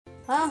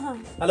हाँ हाँ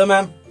hello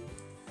ma'am.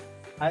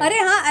 अरे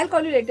हाँ, I'll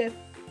call you later.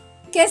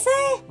 कैसा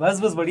है?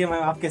 बस बढ़िया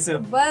मैम, आप कैसे हो?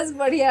 बस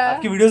बढ़िया।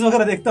 आपकी वीडियोस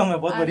वगैरह देखता हूँ मैं,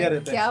 बहुत बढ़िया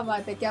रहता है। क्या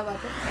बात है, क्या बात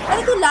है।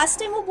 अरे तू लास्ट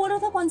टाइम वो बोल रहा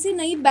था कौन सी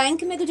नई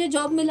बैंक में तुझे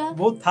जॉब मिला?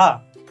 वो था।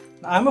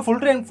 I am a full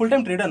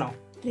time trader now.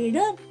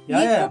 Trader?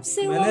 ये कब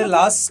से हुआ? मैंने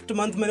लास्ट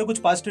मंथ मैंने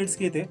कुछ 5 ट्रेड्स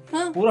किए थे।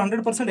 हाँ? पूरा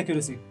 100%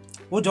 एक्यूरेसी।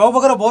 वो जॉब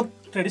वगैरह बहुत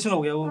ट्रेडिशनल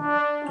हो गया, वो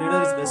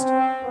trader is best.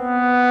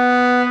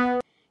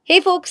 Hey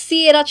folks,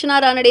 CA Rachana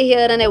Ranade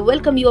here and I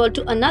welcome you all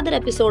to another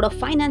episode of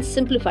Finance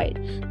Simplified,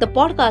 the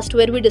podcast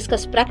where we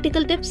discuss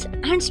practical tips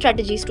and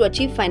strategies to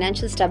achieve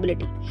financial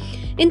stability.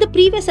 In the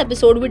previous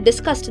episode, we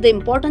discussed the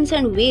importance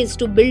and ways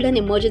to build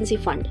an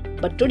emergency fund.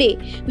 But today,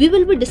 we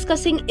will be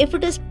discussing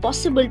if it is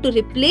possible to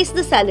replace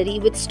the salary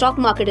with stock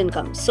market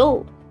income.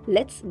 So,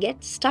 let's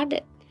get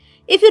started.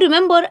 If you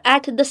remember,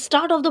 at the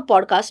start of the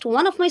podcast,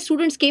 one of my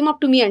students came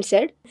up to me and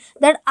said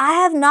that I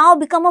have now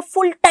become a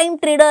full-time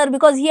trader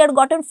because he had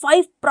gotten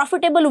 5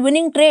 profitable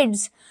winning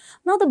trades.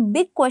 Now, the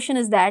big question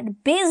is that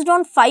based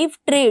on 5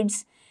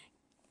 trades,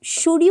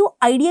 should you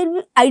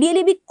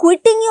ideally be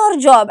quitting your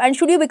job and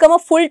should you become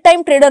a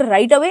full-time trader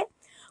right away?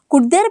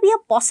 Could there be a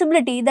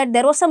possibility that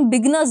there was some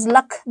beginner's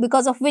luck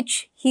because of which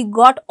he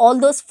got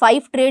all those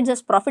 5 trades as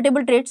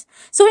profitable trades?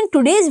 So in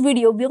today's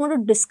video, we are going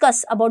to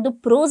discuss about the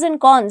pros and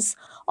cons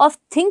of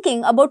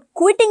thinking about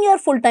quitting your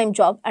full-time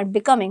job and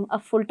becoming a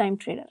full-time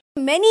trader.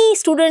 Many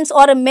students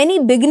or many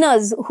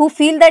beginners who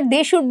feel that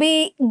they should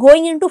be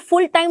going into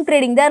full-time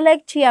trading, they're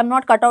like, gee, I'm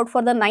not cut out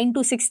for the 9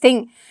 to 6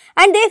 thing.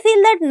 And they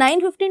feel that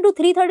 9:15 to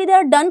 3:30,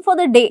 they are done for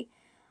the day.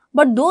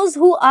 But those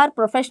who are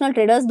professional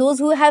traders,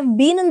 those who have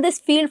been in this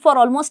field for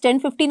almost 10,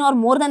 15 or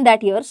more than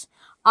that years,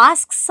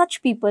 ask such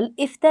people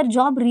if their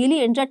job really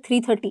ends at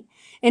 3:30.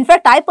 In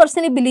fact, I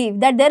personally believe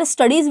that their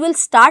studies will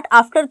start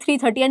after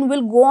 3:30 and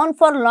will go on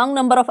for a long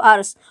number of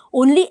hours.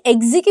 Only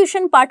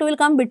execution part will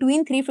come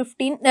between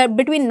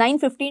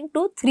 9:15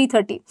 to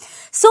 3:30.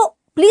 So,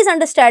 please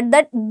understand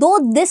that though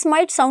this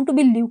might sound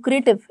to be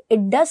lucrative,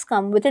 it does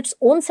come with its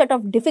own set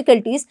of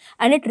difficulties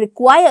and it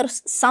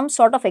requires some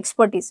sort of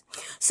expertise.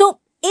 So,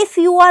 if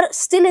you are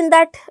still in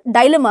that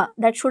dilemma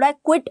that should I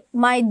quit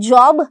my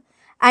job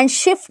and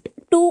shift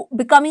to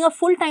becoming a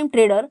full-time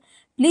trader,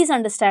 please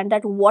understand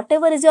that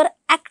whatever is your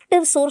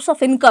active source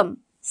of income,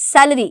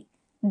 salary,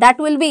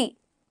 that will be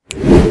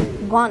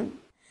gone.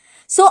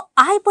 So,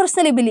 I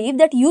personally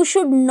believe that you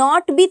should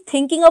not be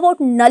thinking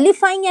about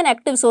nullifying an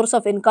active source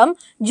of income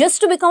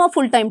just to become a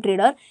full-time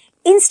trader.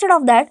 Instead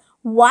of that,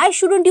 why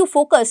shouldn't you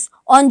focus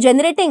on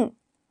generating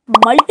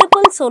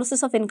multiple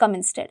sources of income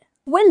instead?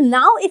 Well,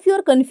 now if you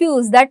are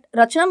confused that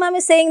Rachana ma'am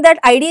is saying that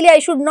ideally I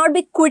should not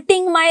be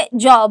quitting my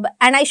job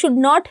and I should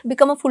not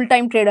become a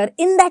full-time trader,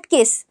 in that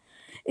case,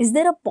 is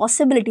there a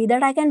possibility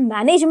that I can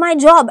manage my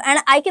job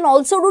and I can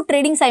also do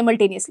trading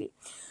simultaneously?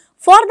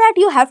 For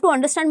that, you have to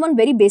understand one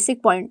very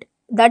basic point.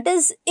 That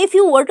is, if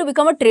you were to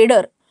become a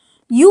trader,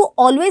 you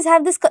always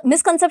have this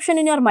misconception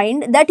in your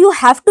mind that you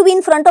have to be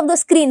in front of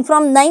the screen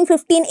from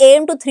 9:15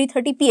 a.m. to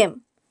 3:30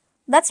 p.m.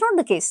 That's not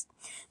the case.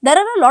 There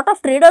are a lot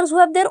of traders who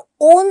have their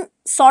own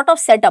sort of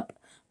setup.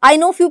 I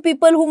know few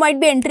people who might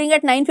be entering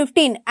at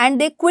 9:15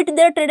 and they quit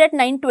their trade at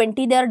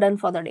 9:20, they are done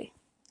for the day.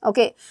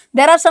 Okay.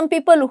 There are some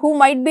people who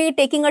might be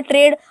taking a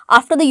trade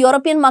after the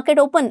European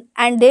market open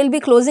and they'll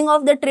be closing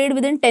off the trade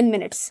within 10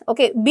 minutes.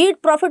 Okay. Be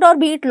it profit or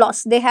be it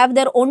loss, they have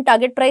their own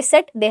target price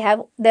set, they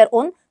have their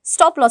own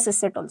stop losses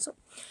set also.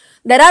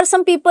 There are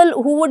some people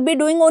who would be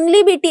doing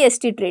only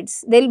BTST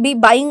trades. They'll be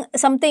buying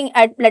something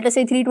at, let us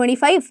say,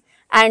 325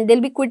 and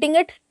they'll be quitting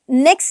it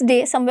next day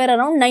somewhere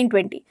around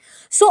 9:20.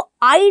 So,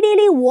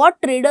 ideally what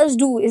traders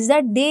do is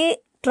that they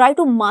try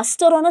to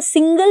master on a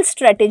single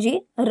strategy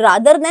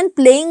rather than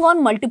playing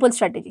on multiple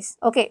strategies.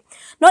 Okay.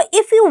 Now,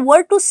 if you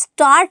were to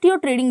start your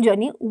trading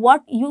journey,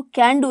 what you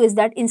can do is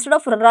that instead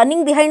of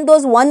running behind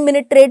those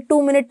 1-minute trade,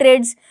 2-minute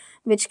trades,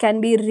 which can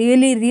be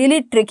really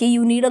tricky,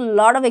 you need a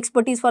lot of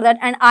expertise for that,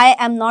 and I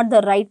am not the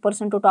right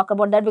person to talk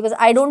about that because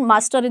I don't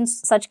master in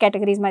such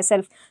categories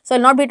myself. So,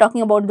 I'll not be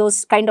talking about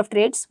those kind of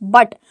trades,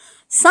 but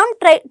some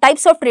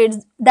types of trades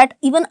that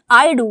even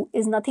I do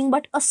is nothing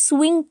but a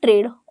swing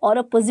trade or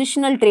a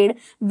positional trade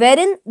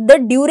wherein the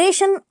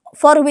duration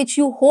for which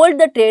you hold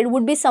the trade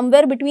would be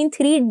somewhere between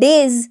 3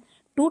 days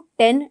to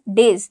 10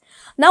 days.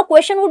 Now,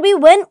 question would be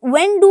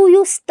when do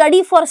you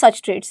study for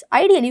such trades?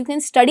 Ideally, you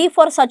can study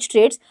for such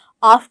trades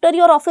after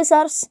your office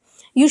hours.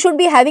 You should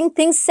be having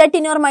things set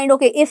in your mind.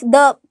 Okay, if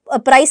the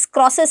price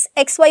crosses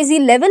XYZ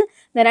level,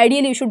 then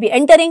ideally you should be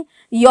entering.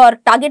 Your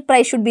target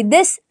price should be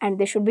this and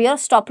this should be your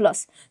stop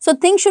loss. So,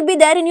 things should be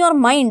there in your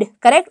mind,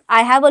 correct?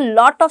 I have a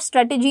lot of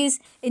strategies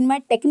in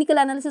my technical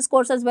analysis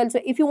course as well. So,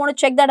 if you want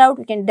to check that out,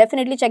 you can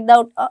definitely check that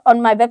out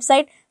on my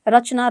website,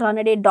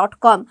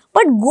 rachanaranade.com.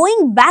 But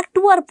going back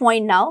to our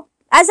point now,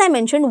 As I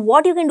mentioned,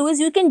 what you can do is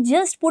you can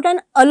just put an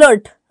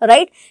alert,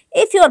 right?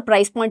 If your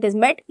price point is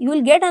met, you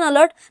will get an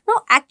alert. Now,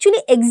 actually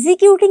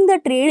executing the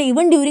trade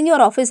even during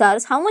your office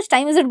hours, how much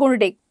time is it going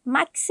to take?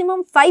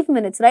 Maximum 5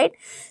 minutes, right?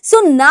 So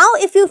now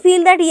if you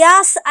feel that,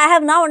 yes, I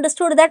have now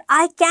understood that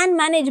I can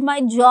manage my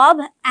job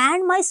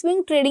and my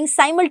swing trading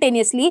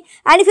simultaneously,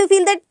 and if you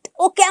feel that,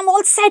 okay, I'm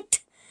all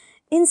set,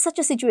 in such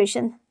a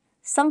situation,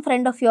 some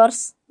friend of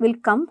yours will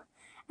come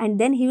and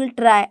then he will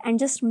try and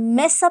just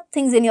mess up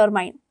things in your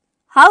mind.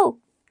 How?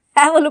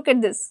 Have a look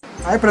at this.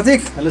 Hi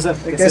Prateek. Hello sir,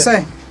 कैसा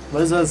है?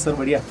 बस sir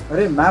बढ़िया।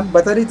 अरे ma'am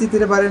बता रही थी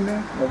तेरे बारे में,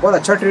 वो बहुत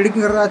अच्छा ट्रेडिंग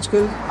कर रहा है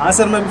आजकल। हाँ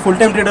सर, मैं फुल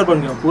टाइम ट्रेडर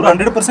बन गया हूँ, पूरा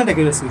 100%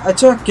 एक्यूरेसी।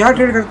 अच्छा, क्या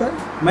ट्रेड करता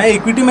है? मैं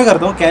इक्विटी में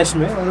करता हूँ, कैश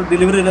में, और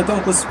डिलीवरी लेता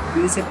हूँ, कुछ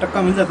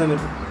 20% मिल जाता है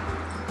मेरे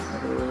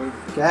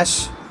को।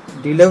 Cash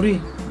delivery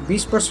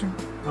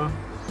 20%? हाँ।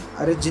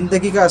 अरे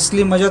जिंदगी का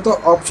असली मजा तो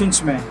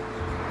ऑप्शंस में है,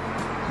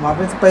 वहाँ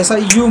पे तो पैसा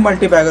यू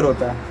मल्टीबैगर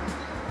होता है।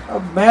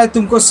 अब मैं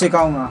तुमको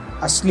सिखाऊंगा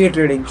असली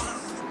ट्रेडिंग।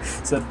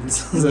 सर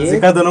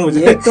सिखा दो ना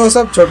मुझे। ये तो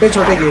सब छोटे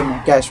छोटे गेम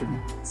है कैश में।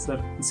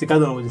 सर सिखा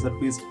दो ना मुझे sir,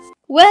 please.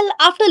 Well,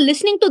 after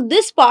listening to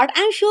this part,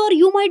 I'm sure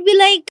you might be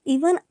like,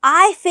 even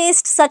I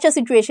faced such a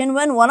situation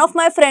when one of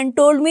my friend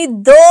told me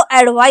the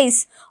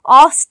advice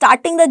of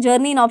starting the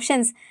journey in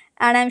options,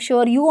 and I'm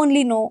sure you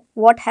only know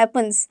what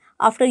happens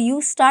after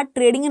you start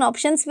trading in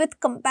options with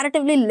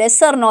comparatively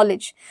lesser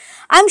knowledge.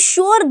 I'm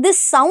sure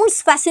this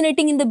sounds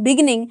fascinating in the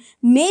beginning.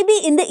 Maybe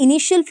in the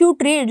initial few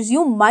trades,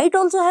 you might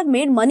also have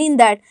made money in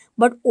that.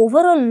 But over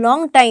a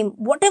long time,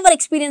 whatever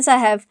experience I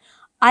have,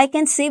 I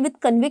can say with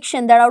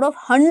conviction that out of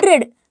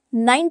 100,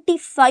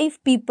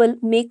 95 people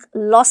make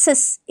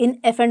losses in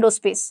F&O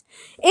space.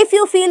 If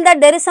you feel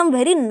that there is some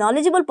very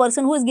knowledgeable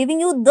person who is giving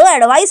you the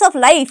advice of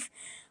life,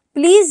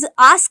 please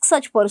ask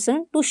such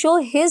person to show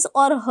his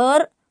or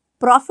her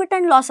profit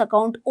and loss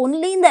account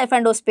only in the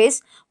F&O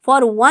space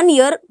for 1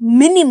 year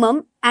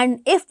minimum, and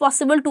if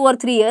possible 2 or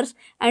 3 years,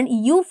 and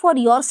you for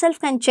yourself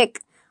can check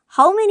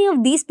how many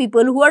of these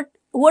people who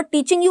are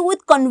teaching you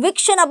with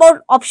conviction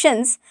about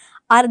options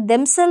are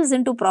themselves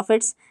into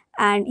profits,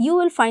 and you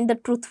will find the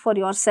truth for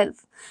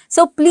yourself.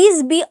 So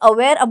please be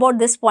aware about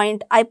this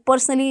point. I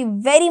personally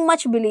very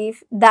much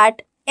believe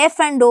that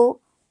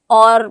F&O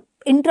or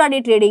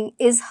intraday trading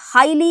is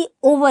highly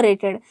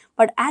overrated,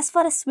 but as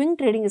far as swing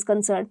trading is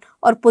concerned,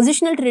 or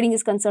positional trading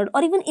is concerned,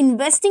 or even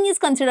investing is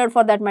considered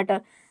for that matter,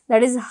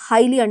 that is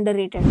highly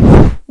underrated.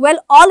 Well,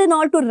 all in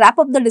all, to wrap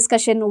up the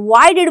discussion,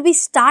 why did we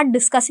start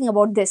discussing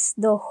about this?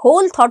 The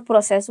whole thought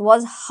process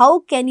was,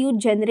 how can you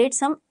generate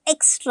some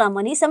extra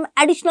money, some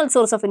additional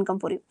source of income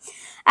for you?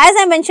 As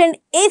I mentioned,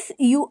 if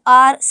you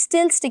are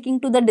still sticking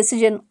to the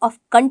decision of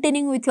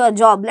continuing with your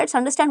job, let's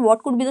understand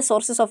what could be the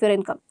sources of your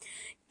income.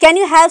 Can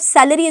you have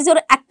salary as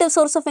your active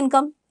source of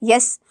income?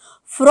 Yes.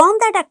 From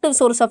that active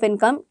source of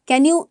income,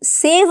 can you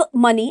save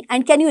money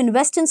and can you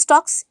invest in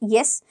stocks?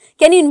 Yes.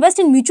 Can you invest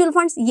in mutual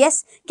funds?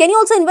 Yes. Can you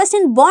also invest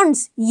in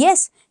bonds?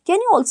 Yes.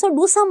 Can you also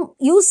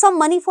use some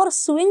money for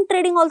swing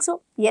trading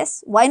also?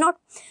 Yes. Why not?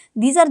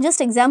 These are just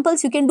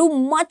examples. You can do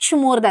much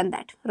more than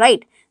that,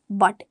 right?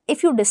 But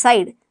if you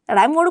decide that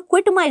I'm going to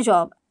quit my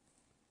job,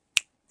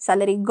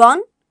 salary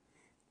gone,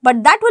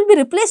 but that will be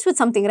replaced with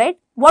something, right?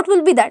 What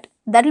will be that?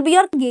 That will be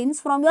your gains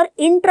from your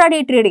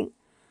intraday trading.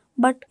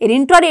 But in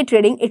intraday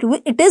trading,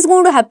 it is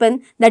going to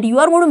happen that you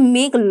are going to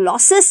make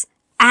losses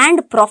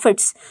and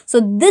profits. So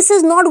this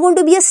is not going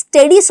to be a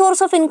steady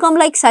source of income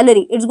like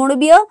salary. It's going to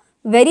be a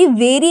very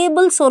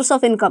variable source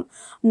of income.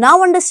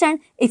 Now understand,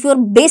 if your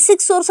basic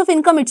source of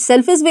income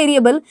itself is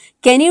variable,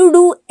 can you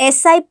do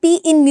SIP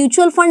in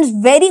mutual funds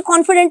very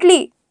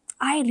confidently?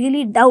 I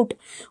really doubt.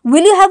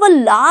 Will you have a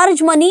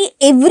large money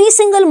every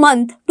single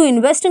month to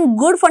invest in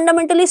good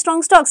fundamentally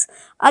strong stocks?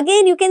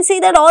 Again, you can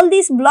say that all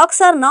these blocks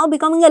are now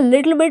becoming a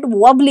little bit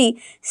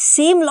wobbly.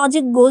 Same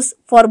logic goes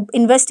for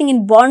investing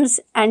in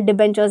bonds and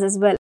debentures as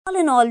well. All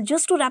in all,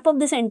 just to wrap up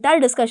this entire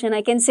discussion,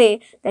 I can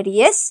say that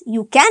yes,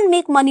 you can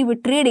make money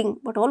with trading,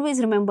 but always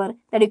remember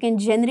that you can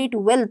generate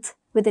wealth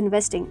with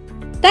investing.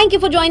 Thank you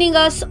for joining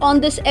us on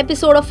this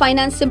episode of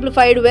Finance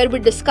Simplified, where we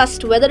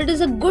discussed whether it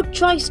is a good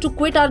choice to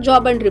quit our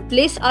job and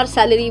replace our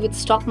salary with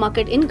stock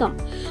market income.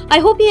 I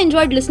hope you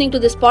enjoyed listening to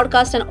this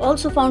podcast and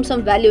also found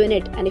some value in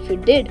it. And if you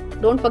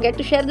did, don't forget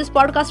to share this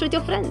podcast with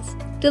your friends.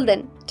 Till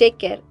then, take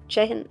care,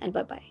 Jai Hind, and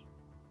bye-bye.